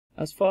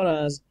As far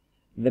as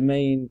the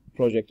main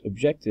project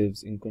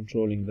objectives in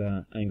controlling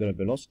the angular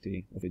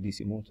velocity of a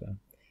DC motor,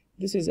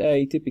 this is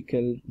a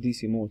typical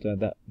DC motor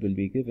that will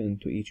be given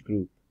to each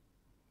group.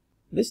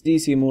 This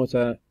DC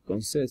motor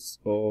consists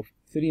of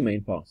three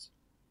main parts.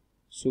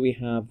 So we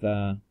have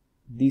the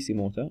DC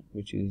motor,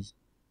 which is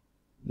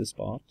this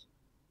part.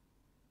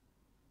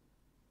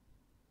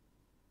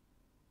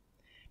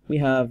 We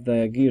have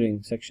the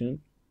gearing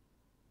section.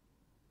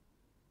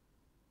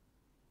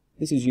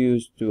 This is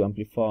used to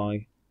amplify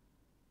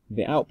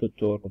the output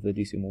torque of the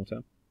DC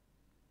motor.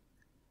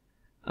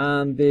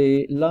 And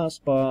the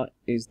last part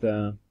is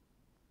the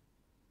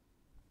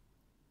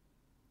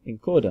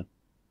encoder.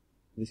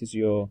 This is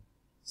your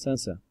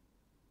sensor.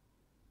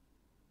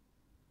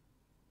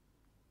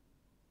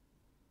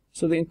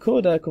 So the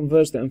encoder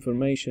converts the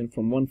information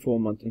from one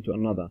format into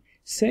another.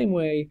 Same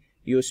way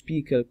your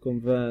speaker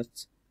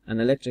converts an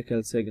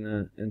electrical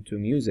signal into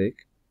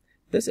music,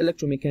 this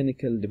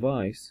electromechanical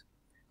device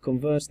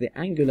converts the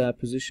angular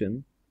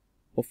position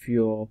of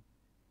your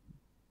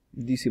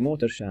DC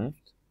motor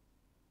shaft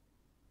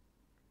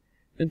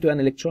into an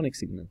electronic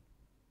signal.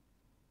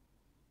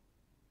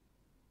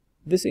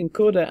 This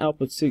encoder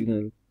output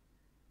signal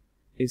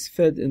is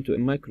fed into a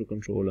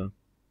microcontroller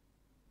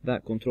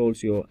that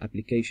controls your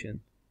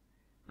application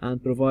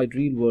and provide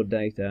real-world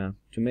data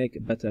to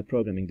make better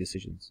programming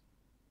decisions.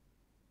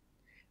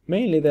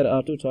 Mainly there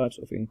are two types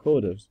of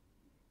encoders.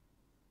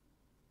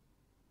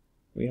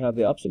 We have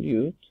the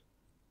absolute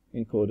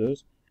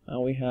encoders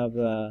and we have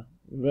the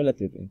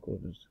relative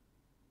encoders.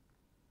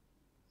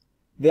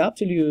 The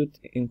absolute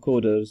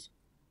encoders,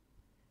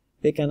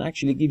 they can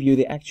actually give you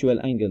the actual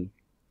angle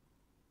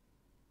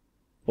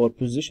or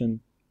position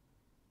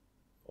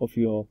of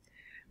your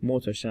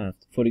motor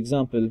shaft. For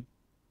example,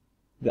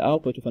 the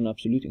output of an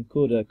absolute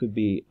encoder could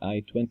be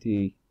at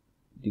 20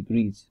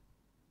 degrees.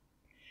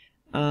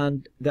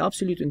 And the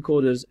absolute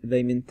encoders,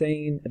 they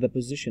maintain the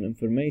position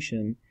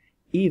information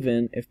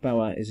even if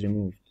power is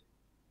removed.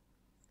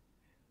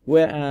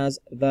 Whereas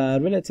the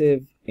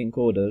relative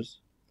encoders,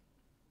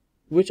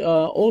 which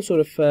are also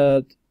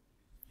referred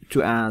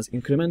to as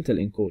incremental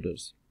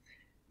encoders,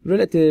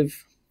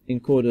 relative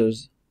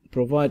encoders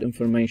provide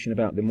information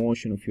about the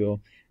motion of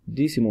your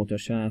DC motor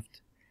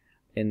shaft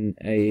in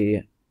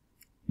a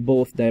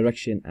both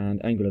direction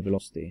and angular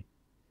velocity.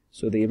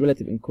 So the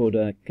relative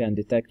encoder can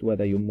detect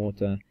whether your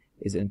motor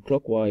is in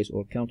clockwise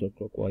or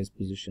counterclockwise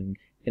position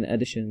in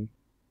addition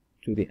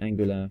to the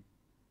angular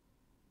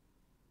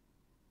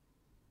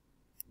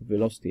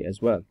velocity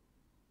as well.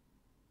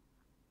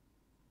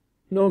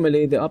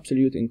 Normally the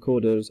absolute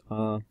encoders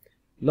are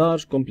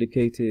large,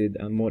 complicated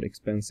and more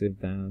expensive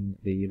than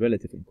the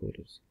relative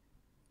encoders.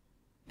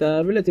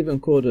 The relative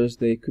encoders,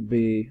 they could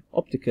be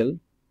optical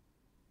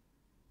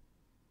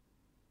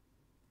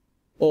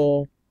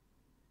or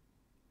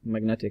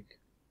magnetic.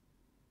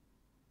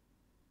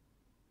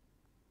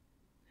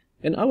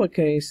 In our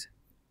case,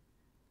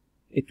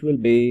 it will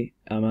be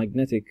a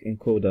magnetic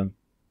encoder,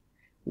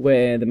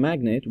 where the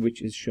magnet,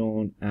 which is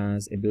shown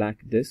as a black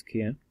disc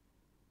here,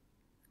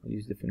 I'll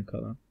use different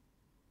color.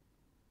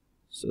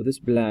 So this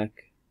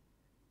black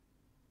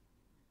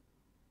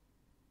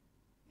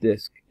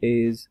disc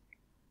is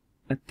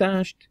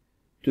attached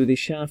to the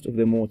shaft of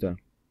the motor,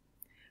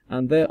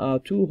 and there are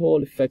two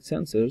Hall effect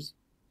sensors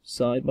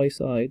side by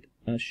side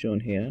as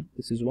shown here.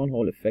 This is one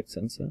Hall effect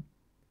sensor,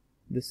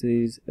 this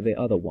is the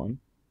other one,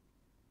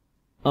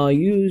 are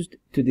used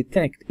to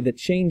detect the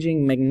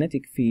changing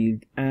magnetic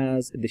field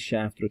as the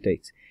shaft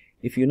rotates.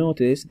 If you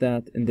notice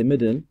that in the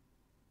middle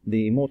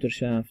the motor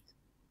shaft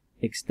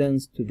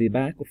extends to the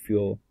back of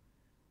your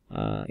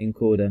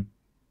encoder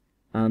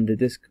and the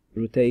disc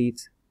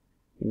rotates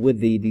with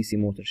the DC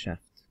motor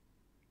shaft.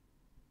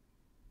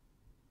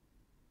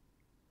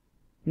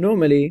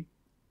 Normally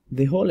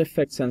the Hall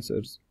effect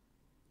sensors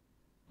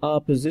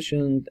are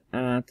positioned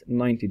at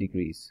 90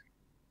 degrees.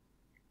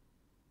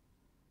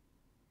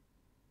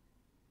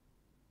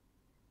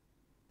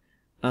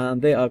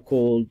 And they are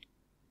called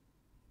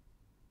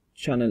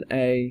channel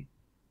A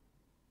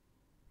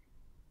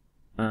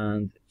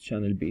and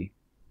channel B.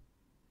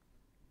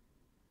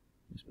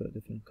 Let's put a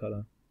different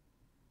color.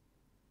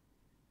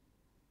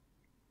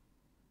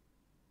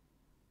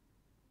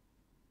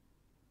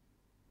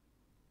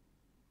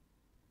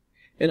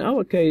 In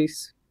our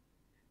case,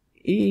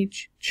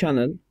 each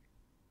channel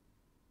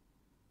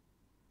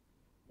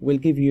will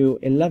give you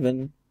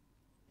 11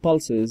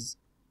 pulses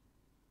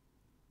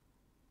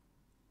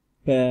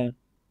per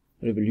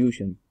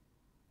revolution,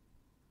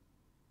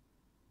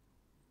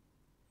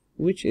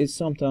 which is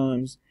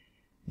sometimes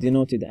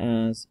denoted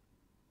as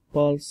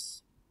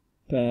pulse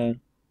per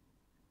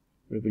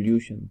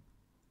revolution.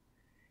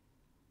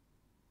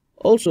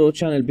 Also,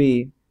 channel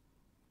B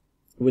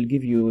will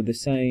give you the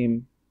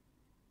same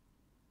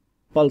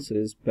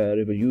pulses per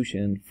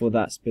revolution for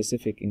that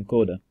specific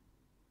encoder.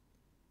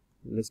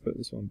 Let's put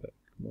this one back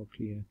more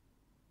clear.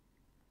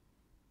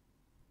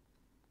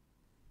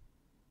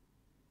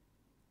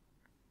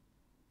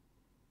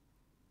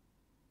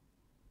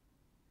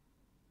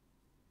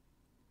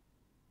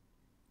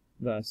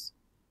 Thus,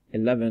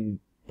 11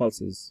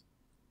 pulses.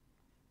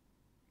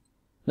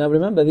 Now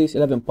remember these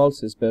 11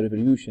 pulses per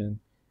revolution.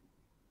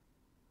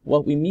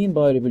 What we mean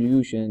by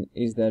revolution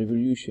is the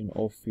revolution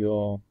of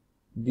your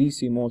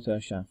DC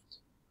motor shaft.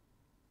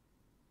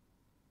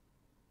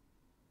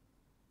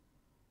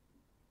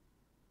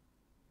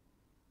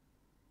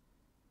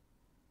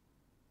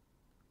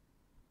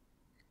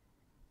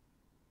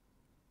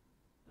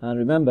 And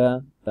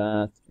remember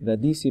that the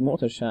DC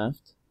motor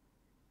shaft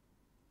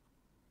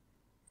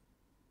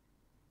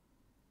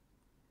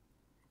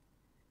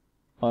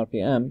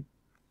RPM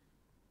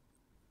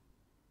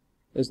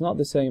is not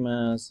the same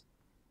as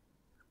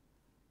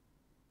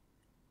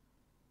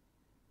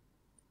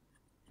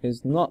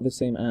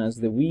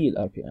the wheel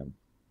RPM.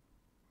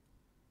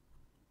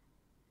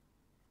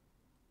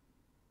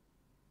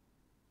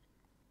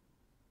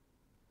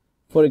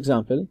 For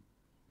example,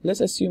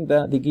 let's assume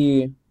that the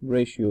gear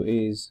ratio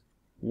is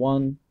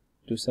 1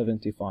 to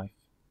 75.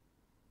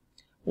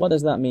 What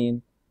does that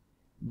mean?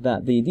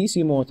 That the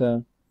DC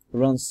motor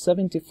runs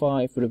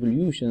 75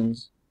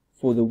 revolutions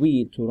for the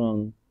wheel to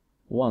run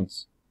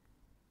once.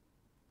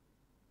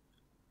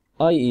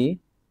 i.e.,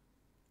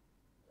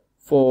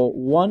 for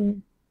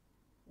one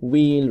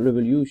wheel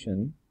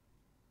revolution,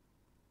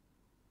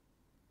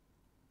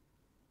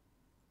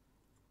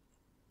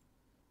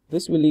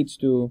 this will lead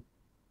to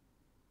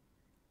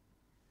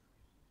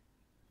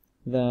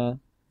the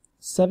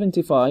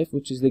 75,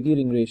 which is the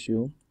gearing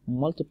ratio,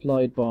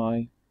 multiplied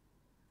by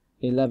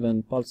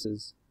 11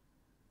 pulses.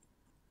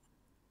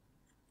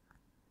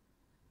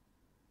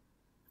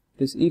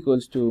 This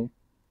equals to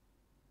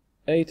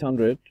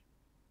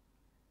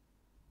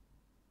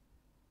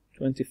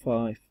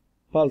 825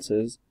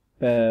 pulses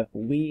per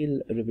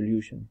wheel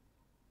revolution.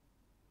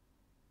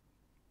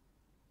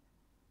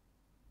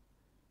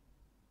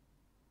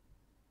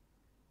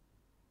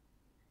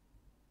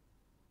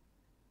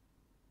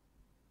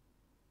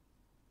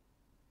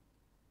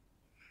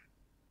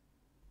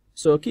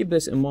 So keep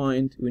this in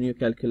mind when you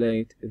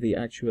calculate the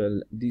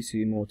actual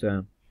DC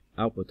motor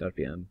output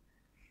RPM.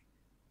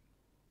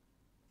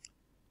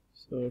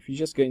 So if you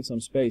just gain some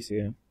space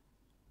here,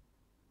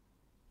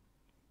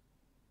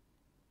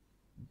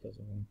 it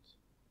doesn't want.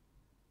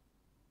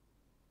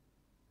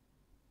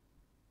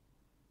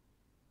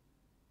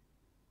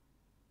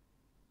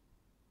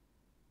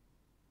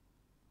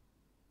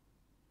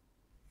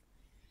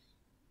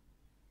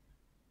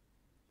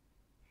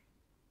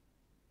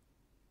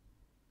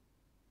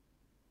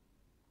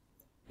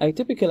 A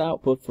typical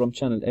output from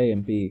channel A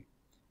and B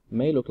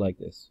may look like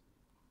this.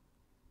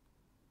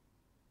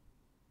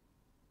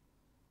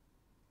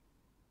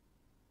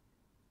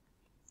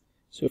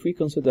 So if we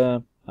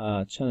consider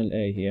channel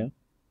A here,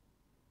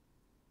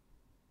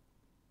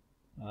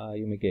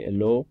 you may get a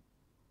low,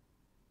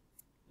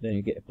 then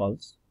you get a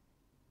pulse.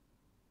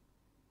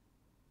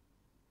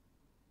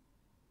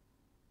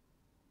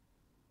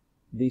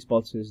 These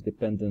pulses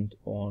dependent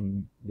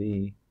on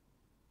the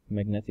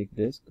magnetic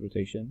disk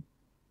rotation.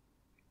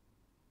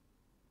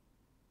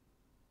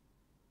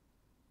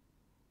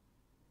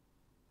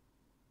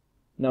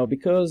 Now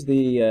because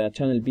the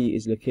channel B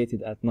is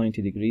located at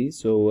 90 degrees,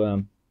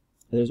 so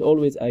there's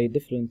always a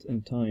difference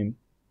in time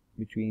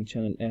between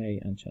channel A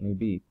and channel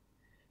B.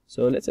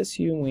 So let's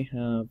assume we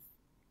have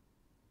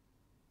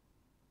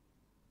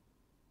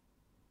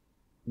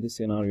this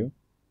scenario.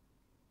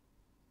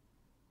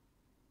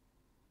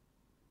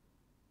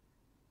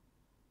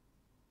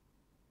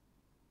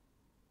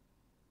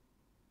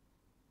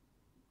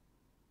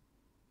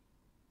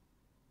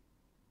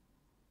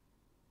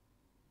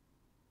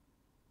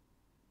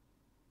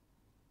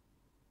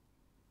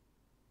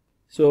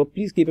 So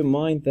please keep in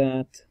mind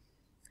that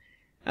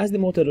as the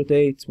motor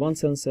rotates, one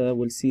sensor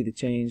will see the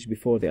change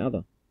before the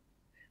other.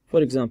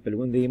 For example,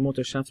 when the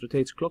motor shaft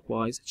rotates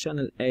clockwise,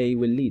 channel A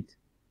will lead.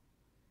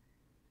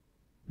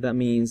 That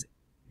means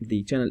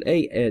the channel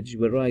A edge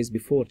will rise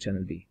before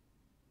channel B.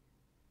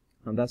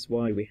 And that's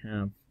why we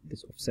have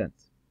this offset,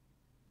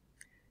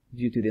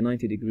 due to the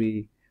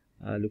 90-degree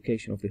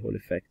location of the Hall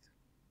effect.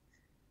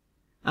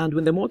 And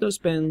when the motor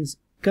spins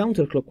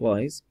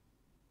counterclockwise,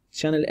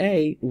 channel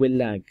A will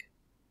lag.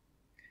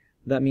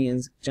 That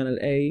means channel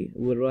A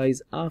will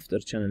rise after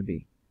channel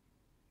B.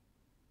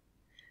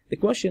 The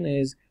question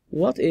is,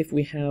 what if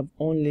we have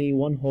only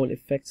one Hall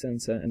effect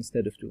sensor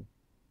instead of two?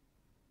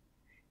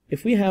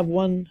 If we have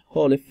one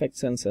Hall effect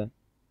sensor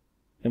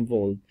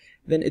involved,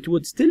 then it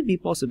would still be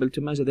possible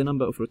to measure the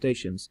number of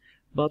rotations,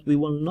 but we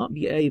will not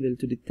be able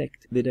to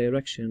detect the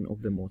direction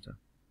of the motor.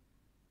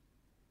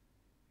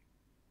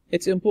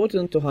 It's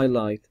important to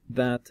highlight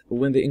that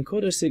when the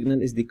encoder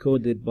signal is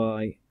decoded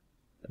by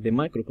the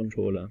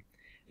microcontroller,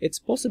 it's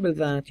possible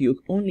that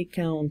you only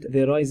count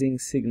the rising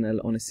signal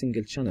on a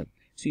single channel.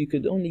 So you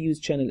could only use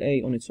channel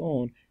A on its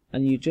own,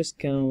 and you just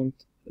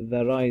count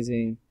the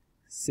rising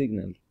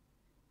signal.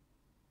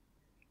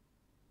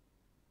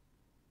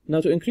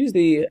 Now to increase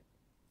the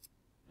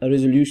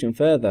resolution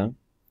further,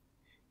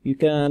 you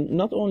can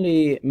not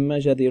only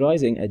measure the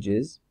rising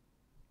edges,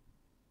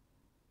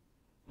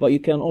 but you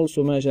can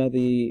also measure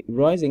the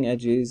rising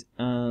edges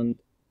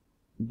and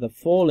the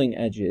falling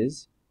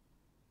edges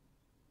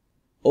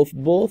of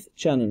both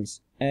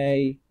channels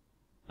A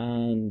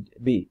and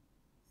B.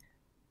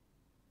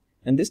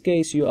 In this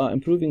case, you are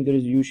improving the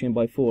resolution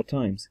by 4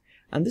 times.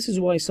 And this is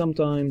why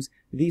sometimes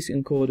these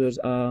encoders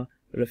are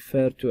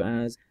referred to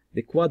as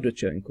the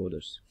quadrature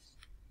encoders.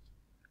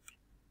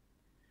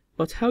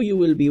 But how you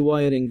will be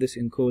wiring this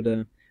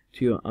encoder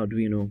to your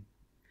Arduino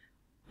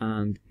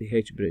and the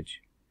H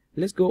bridge?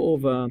 Let's go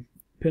over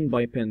pin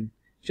by pin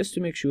just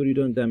to make sure you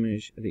don't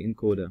damage the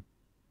encoder.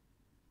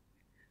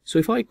 So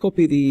if I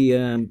copy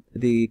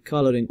the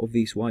coloring of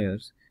these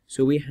wires,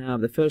 so we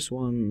have the first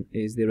one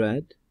is the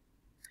red,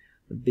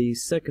 the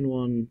second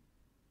one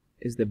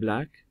is the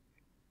black,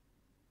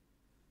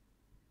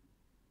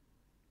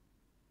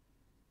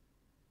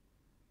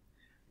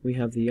 we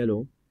have the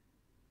yellow,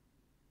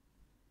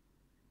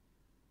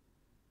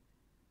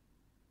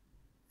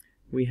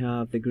 we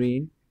have the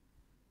green,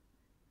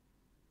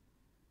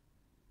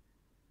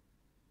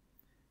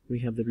 we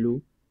have the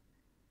blue,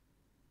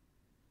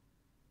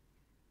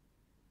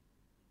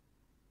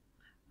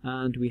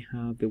 and we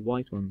have the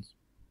white ones,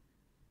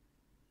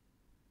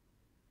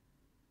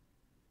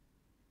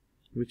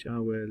 which I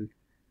will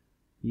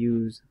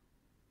use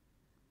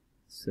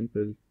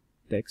simple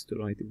text to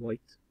write the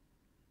white.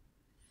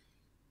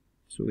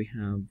 So we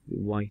have the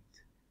white.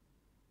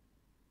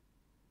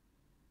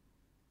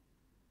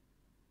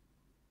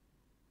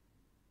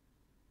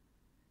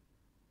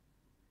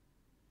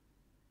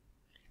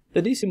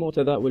 The DC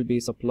motor that will be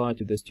supplied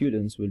to the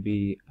students will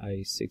be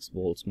a 6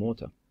 volts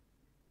motor.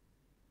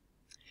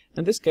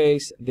 In this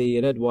case,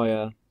 the red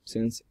wire,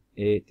 since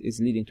it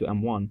is leading to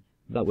M1,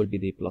 that will be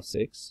the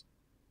 +6.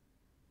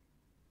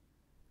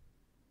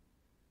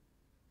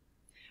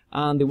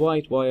 And the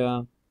white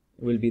wire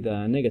will be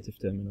the negative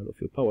terminal of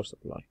your power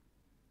supply.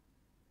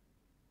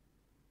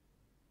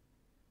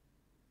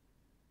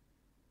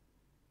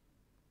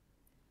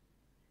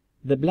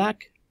 The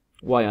black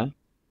wire,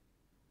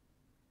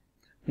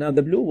 now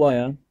the blue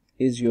wire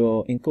is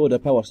your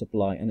encoder power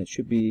supply, and it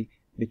should be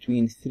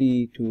between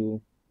 3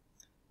 to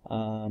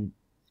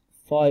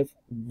 5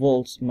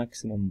 volts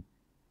maximum.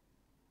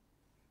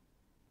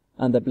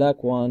 And the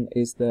black one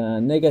is the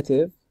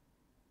negative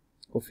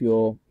of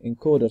your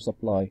encoder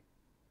supply.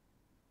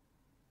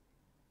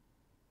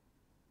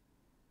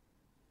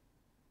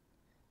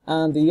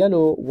 And the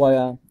yellow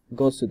wire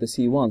goes to the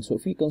C1. So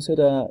if we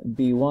consider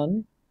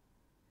B1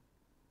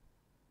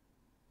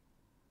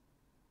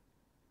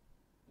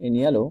 in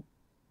yellow,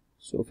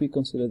 so if we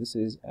consider this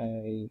is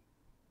a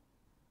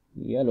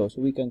yellow,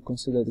 so we can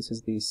consider this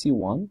is the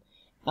C1,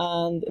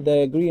 and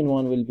the green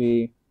one will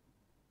be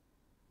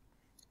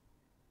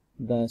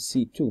the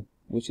C2,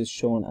 which is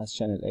shown as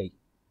channel A.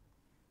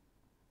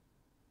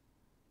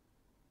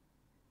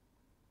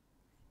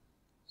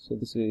 So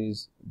this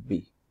is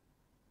B.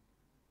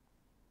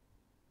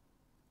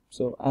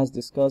 So as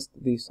discussed,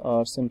 these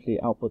are simply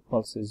output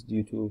pulses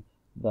due to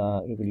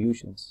the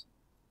revolutions.